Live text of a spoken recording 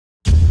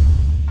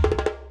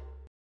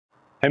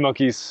Hey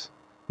monkeys,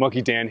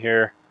 Monkey Dan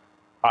here.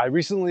 I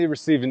recently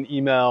received an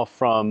email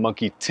from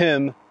Monkey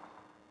Tim.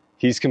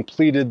 He's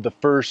completed the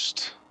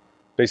first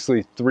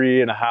basically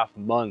 3.5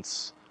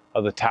 months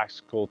of the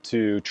Tactical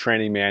 2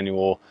 training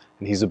manual,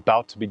 and he's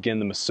about to begin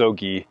the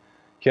Misogi.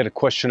 He had a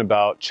question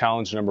about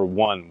challenge number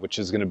 1, which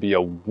is going to be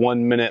a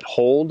 1-minute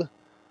hold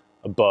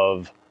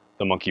above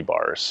the monkey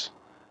bars.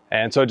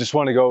 And so I just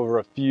want to go over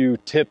a few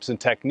tips and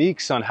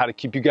techniques on how to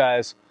keep you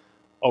guys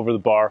over the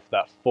bar for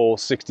that full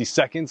 60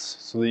 seconds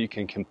so that you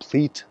can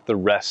complete the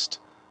rest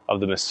of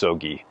the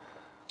Misogi.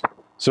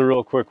 So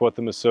real quick, what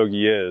the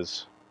Misogi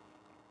is.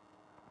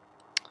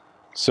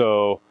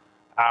 So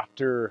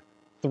after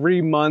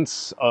 3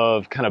 months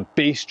of kind of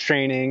base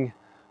training,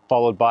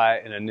 followed by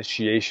an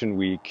initiation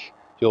week,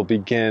 you'll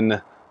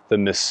begin the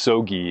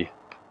Misogi,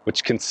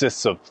 which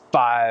consists of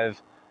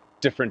 5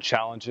 different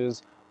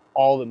challenges,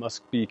 all that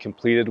must be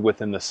completed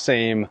within the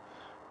same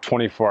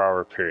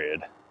 24-hour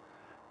period.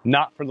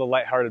 Not for the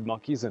lighthearted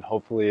monkeys, and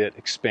hopefully it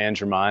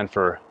expands your mind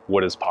for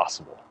what is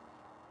possible.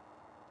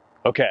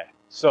 Okay,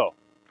 so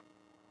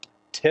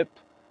tip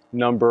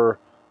number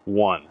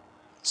 1.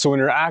 So when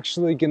you're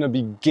actually going to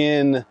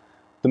begin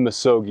the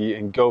Misogi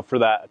and go for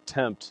that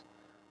attempt,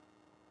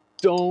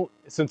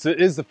 since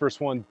it is the first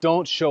one,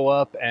 don't show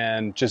up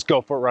and just go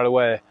for it right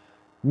away.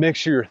 Make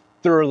sure you're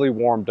thoroughly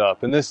warmed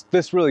up. And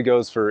this really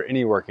goes for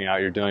any working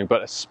out you're doing,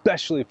 but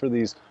especially for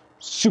these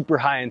super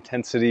high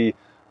intensity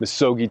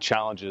Misogi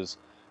challenges.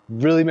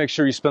 Really make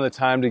sure you spend the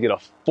time to get a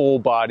full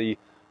body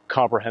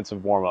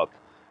comprehensive warm up.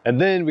 And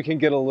then we can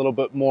get a little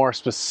bit more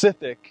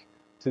specific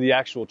to the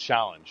actual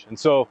challenge. And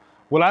so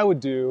what I would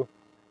do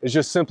is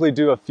just simply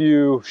do a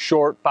few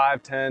short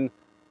 5, 10,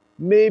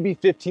 maybe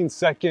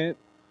 15-second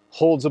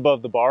holds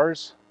above the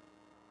bars.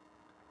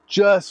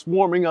 Just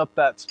warming up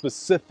that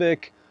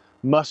specific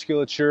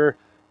musculature,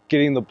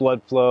 getting the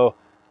blood flow,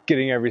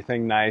 getting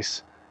everything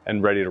nice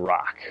and ready to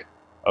rock.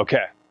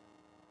 Okay.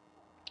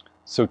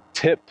 So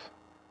tip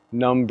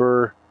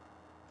number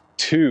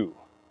 2,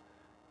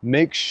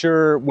 make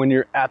sure when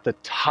you're at the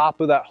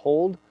top of that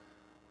hold,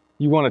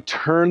 you want to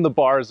turn the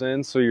bars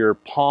in so your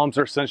palms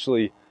are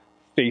essentially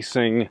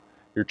facing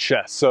your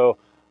chest. So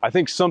I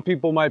think some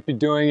people might be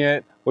doing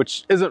it,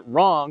 which isn't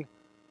wrong,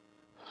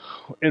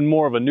 in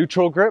more of a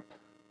neutral grip.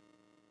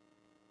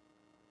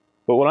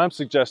 But what I'm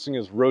suggesting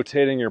is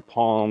rotating your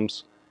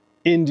palms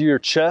into your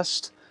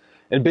chest,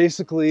 and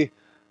basically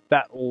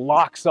that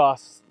locks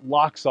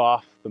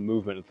off the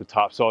movement at the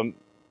top. So I'm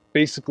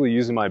basically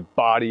using my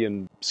body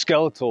and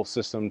skeletal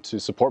system to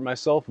support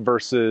myself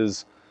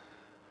versus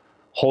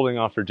holding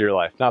on for dear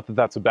life. Not that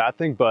that's a bad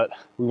thing, but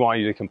we want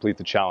you to complete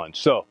the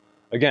challenge. So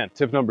again,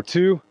 tip number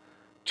 2,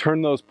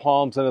 turn those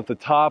palms in at the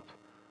top,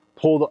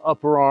 pull the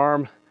upper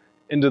arm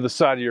into the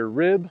side of your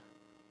rib,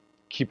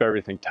 keep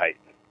everything tight.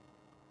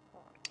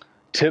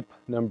 Tip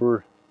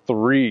number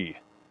 3.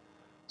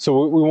 So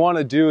what we want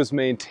to do is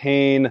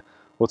maintain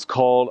what's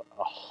called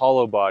a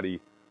hollow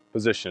body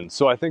position.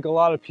 So I think a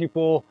lot of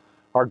people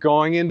are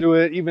going into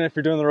it, even if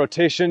you're doing the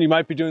rotation, you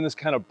might be doing this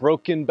kind of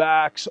broken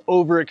backs,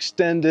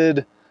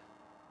 overextended.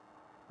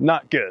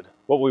 Not good.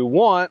 What we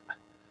want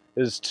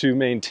is to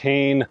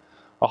maintain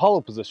a hollow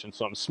position.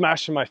 So I'm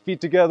smashing my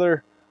feet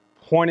together,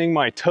 pointing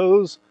my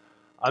toes.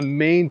 I'm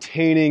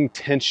maintaining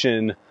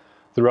tension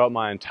throughout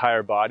my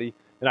entire body.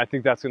 And I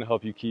think that's going to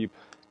help you keep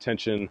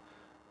tension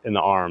in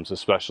the arms,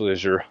 especially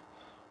as you're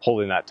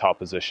holding that top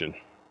position.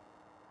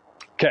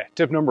 Okay,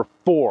 tip number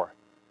 4.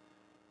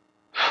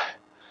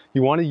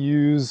 You want to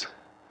use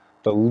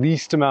the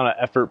least amount of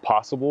effort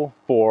possible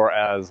for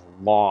as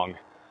long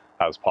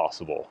as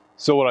possible.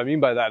 So what I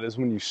mean by that is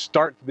when you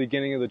start the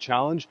beginning of the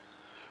challenge,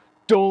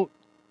 don't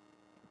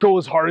go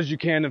as hard as you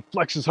can and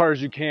flex as hard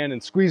as you can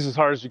and squeeze as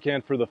hard as you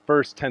can for the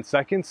first 10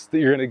 seconds that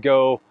you're going to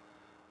go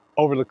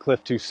over the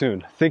cliff too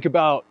soon. Think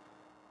about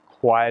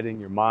quieting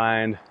your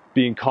mind,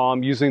 being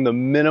calm, using the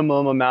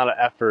minimum amount of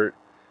effort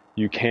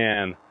you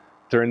can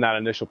during that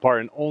initial part,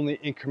 and only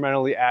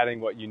incrementally adding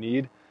what you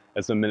need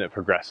as the minute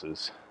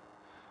progresses.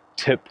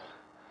 Tip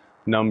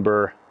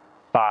number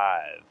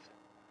 5.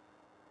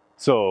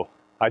 So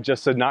I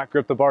just said not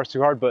grip the bars too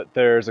hard, but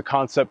there's a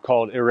concept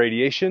called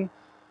irradiation.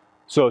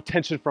 So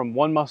tension from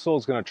one muscle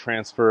is going to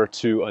transfer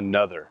to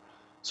another.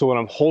 So when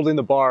I'm holding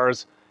the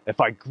bars, if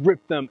I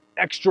grip them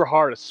extra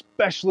hard,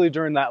 especially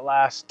during that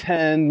last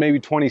 10, maybe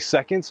 20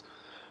 seconds,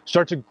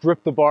 start to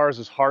grip the bars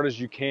as hard as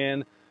you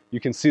can. You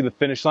can see the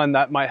finish line.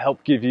 That might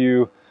help give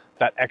you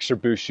that extra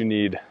boost you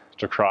need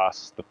to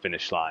cross the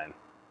finish line.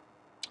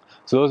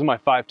 So those are my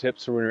 5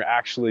 tips for when you're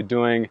actually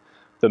doing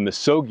the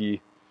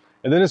Misogi.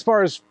 And then as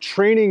far as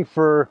training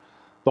for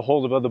the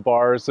hold above the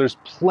bars, there's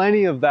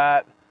plenty of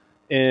that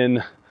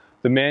in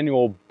the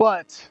manual,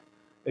 but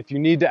if you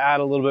need to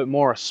add a little bit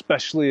more,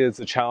 especially as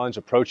the challenge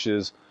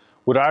approaches,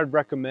 what I'd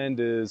recommend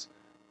is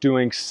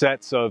doing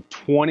sets of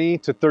 20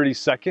 to 30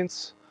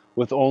 seconds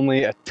with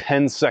only a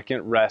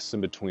 10-second rest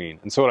in between.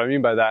 And so what I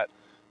mean by that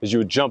is you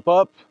would jump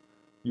up,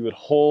 you would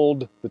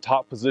hold the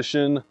top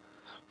position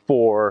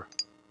for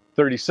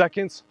 30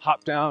 seconds,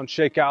 hop down,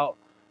 shake out,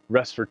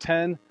 rest for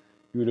 10,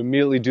 You would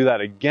immediately do that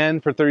again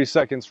for 30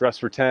 seconds, rest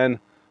for 10,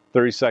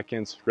 30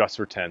 seconds, rest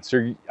for 10.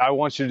 So I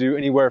want you to do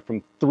anywhere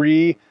from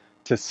 3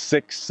 to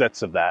 6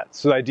 sets of that.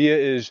 So the idea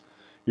is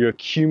you're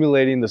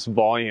accumulating this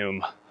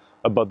volume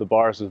above the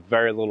bars with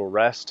very little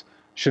rest.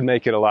 Should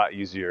make it a lot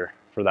easier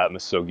for that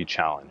Misogi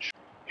challenge.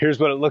 Here's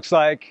what it looks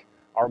like.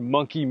 Our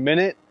Monkii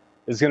minute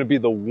is going to be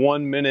the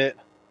 1 minute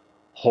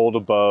hold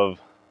above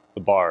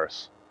the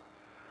bars.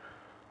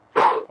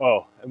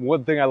 Oh, and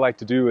one thing I like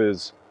to do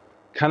is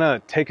kind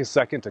of take a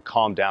second to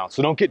calm down.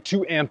 So don't get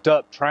too amped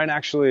up. Try and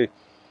actually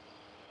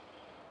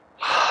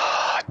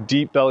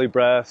deep belly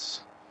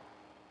breaths,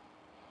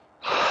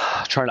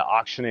 trying to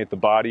oxygenate the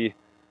body.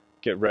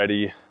 Get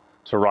ready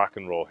to rock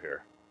and roll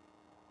here.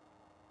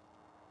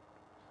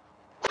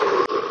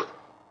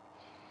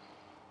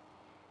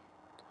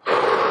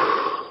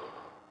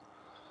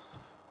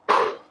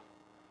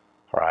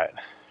 All right,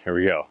 here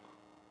we go.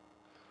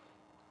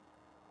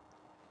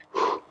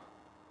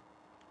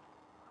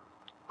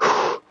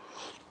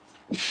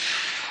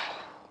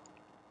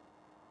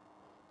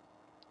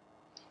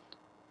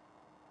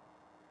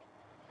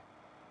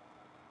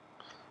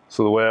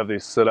 So the way I have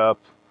these set up,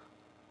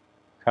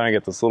 kind of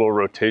get this little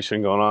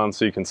rotation going on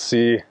so you can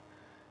see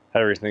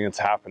everything that's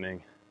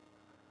happening.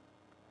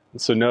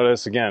 And so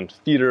notice again,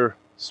 feet are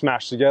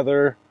smashed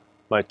together,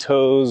 my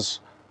toes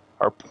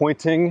are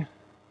pointing,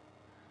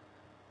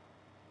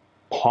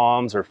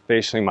 palms are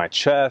facing my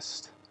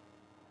chest,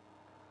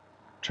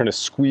 trying to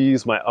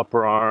squeeze my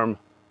upper arm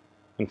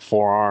and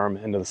forearm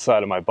into the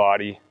side of my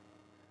body.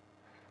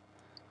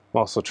 I'm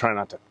also trying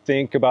not to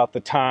think about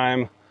the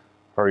time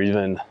or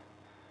even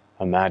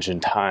imagine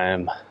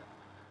time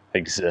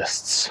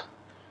exists.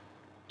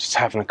 Just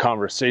having a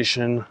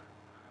conversation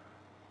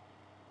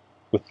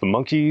with the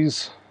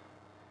monkeys,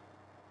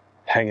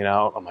 hanging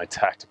out on my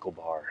tactical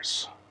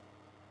bars.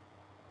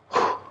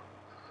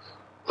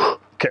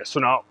 Okay, so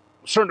now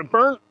I'm starting to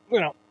burn,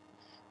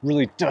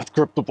 really death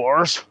grip the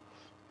bars.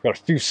 Got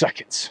a few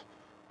seconds.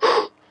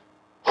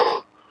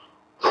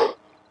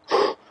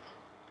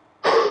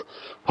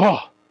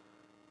 Oh,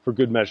 for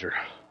good measure.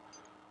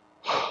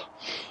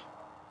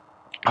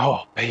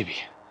 Oh, baby.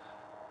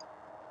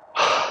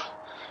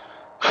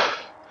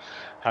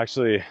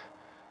 Actually,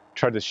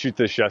 tried to shoot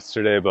this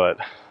yesterday, but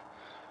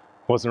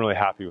wasn't really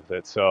happy with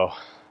it. So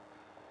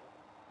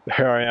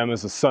here I am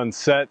as the sun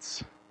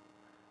sets,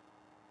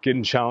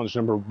 getting challenge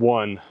number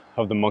 1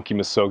 of the Monkii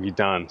Misogi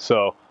done.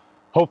 So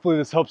hopefully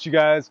this helps you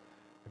guys.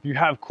 If you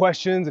have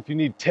questions, if you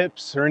need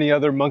tips or any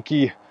other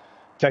Monkii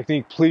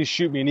technique, please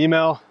shoot me an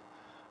email.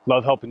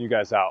 Love helping you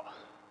guys out.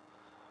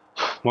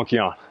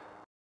 Monkii on.